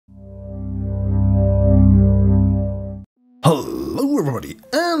Hello everybody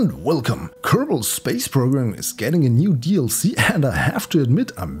and welcome! Kerbal Space Program is getting a new DLC and I have to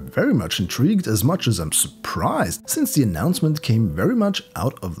admit I'm very much intrigued as much as I'm surprised since the announcement came very much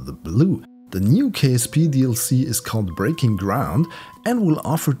out of the blue. The new KSP DLC is called Breaking Ground and will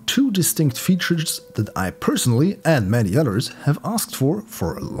offer two distinct features that I personally and many others have asked for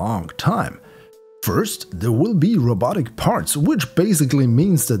a long time. First, there will be robotic parts, which basically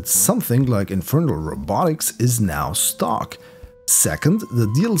means that something like Infernal Robotics is now stock. Second, the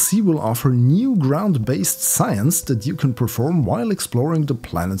DLC will offer new ground-based science that you can perform while exploring the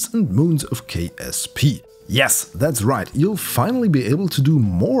planets and moons of KSP. Yes, that's right, you'll finally be able to do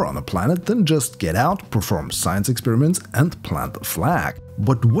more on a planet than just get out, perform science experiments and plant a flag.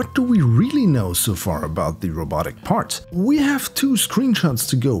 But what do we really know so far about the robotic parts? We have two screenshots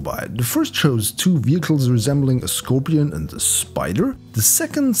to go by. The first shows two vehicles resembling a scorpion and a spider. The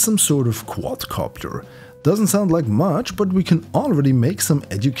second some sort of quadcopter. Doesn't sound like much, but we can already make some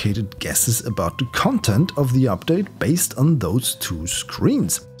educated guesses about the content of the update based on those two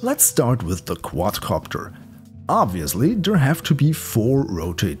screens. Let's start with the quadcopter. Obviously, there have to be 4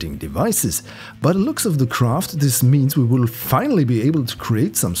 rotating devices. By the looks of the craft, this means we will finally be able to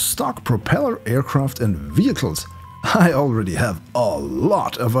create some stock propeller aircraft and vehicles. I already have a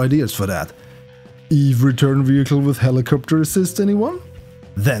lot of ideas for that. Eve return vehicle with helicopter assist, anyone?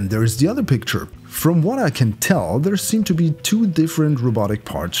 Then there's the other picture. From what I can tell, there seem to be 2 different robotic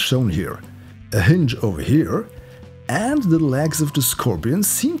parts shown here. A hinge over here, and the legs of the scorpion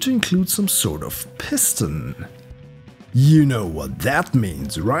seem to include some sort of piston. You know what that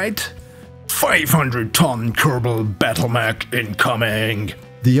means, right? 500-ton Kerbal battle mech incoming!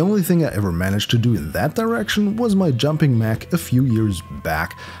 The only thing I ever managed to do in that direction was my jumping mech a few years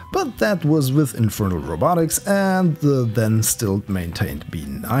back, but that was with Infernal Robotics and the then still maintained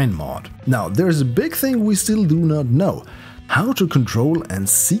B9 mod. Now, there's a big thing we still do not know: how to control and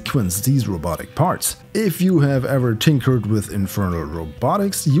sequence these robotic parts. If you have ever tinkered with Infernal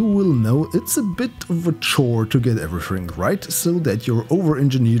Robotics, you will know it's a bit of a chore to get everything right so that your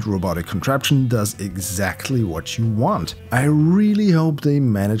over-engineered robotic contraption does exactly what you want. I really hope they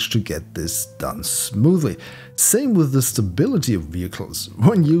manage to get this done smoothly. Same with the stability of vehicles.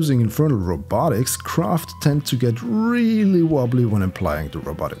 When using Infernal Robotics, craft tend to get really wobbly when applying the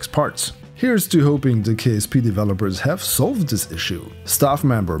robotics parts. Here's to hoping the KSP developers have solved this issue. Staff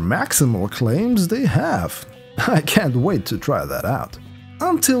member Maximal claims they have. I can't wait to try that out.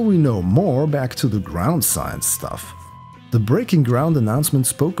 Until we know more, back to the ground science stuff. The Breaking Ground announcement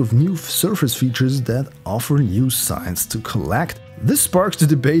spoke of new surface features that offer new science to collect. This sparks the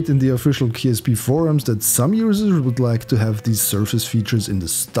debate in the official KSP forums that some users would like to have these surface features in the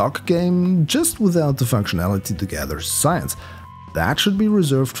stock game, just without the functionality to gather science. That should be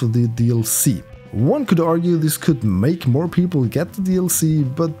reserved for the DLC. One could argue this could make more people get the DLC,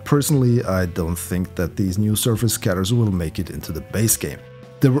 but personally I don't think that these new surface scatters will make it into the base game.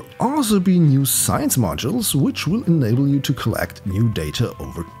 There will also be new science modules, which will enable you to collect new data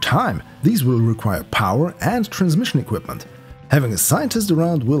over time. These will require power and transmission equipment. Having a scientist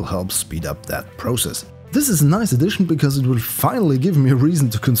around will help speed up that process. This is a nice addition because it will finally give me a reason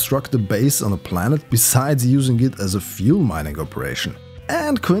to construct a base on a planet besides using it as a fuel mining operation.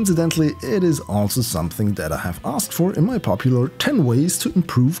 And coincidentally, it is also something that I have asked for in my popular 10 ways to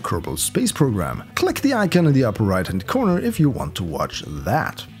improve Kerbal Space Program. Click the icon in the upper right hand corner if you want to watch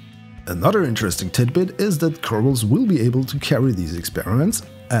that. Another interesting tidbit is that Kerbals will be able to carry these experiments,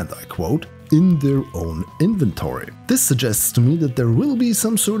 and I quote, in their own inventory. This suggests to me that there will be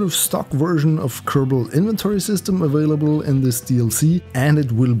some sort of stock version of Kerbal inventory system available in this DLC, and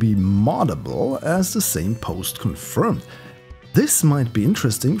it will be moddable, as the same post confirmed. This might be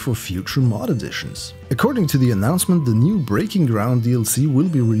interesting for future mod editions. According to the announcement, the new Breaking Ground DLC will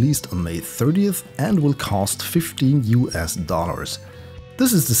be released on May 30th and will cost $15 US.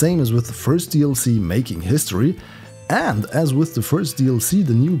 This is the same as with the first DLC, Making History. And as with the first DLC,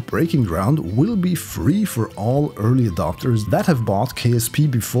 the new Breaking Ground will be free for all early adopters that have bought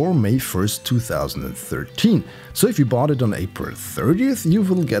KSP before May 1st, 2013. So if you bought it on April 30th, you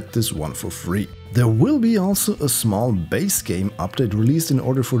will get this one for free. There will be also a small base game update released in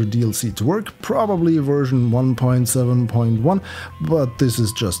order for the DLC to work, probably version 1.7.1, but this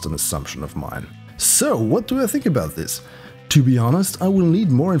is just an assumption of mine. So what do I think about this? To be honest, I will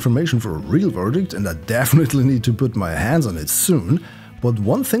need more information for a real verdict and I definitely need to put my hands on it soon, but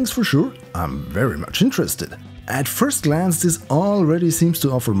one thing's for sure, I'm very much interested. At first glance, this already seems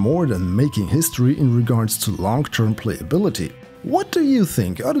to offer more than Making History in regards to long-term playability. What do you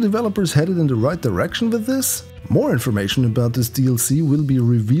think? Are the developers headed in the right direction with this? More information about this DLC will be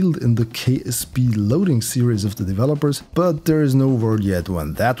revealed in the KSP loading series of the developers, but there is no word yet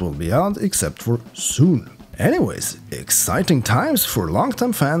when that will be out, except for soon. Anyways, exciting times for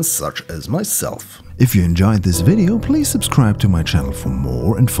longtime fans such as myself. If you enjoyed this video, please subscribe to my channel for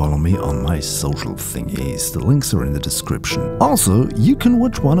more and follow me on my social thingies. The links are in the description. Also, you can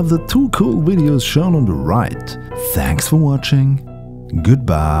watch one of the 2 cool videos shown on the right. Thanks for watching.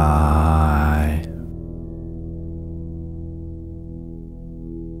 Goodbye.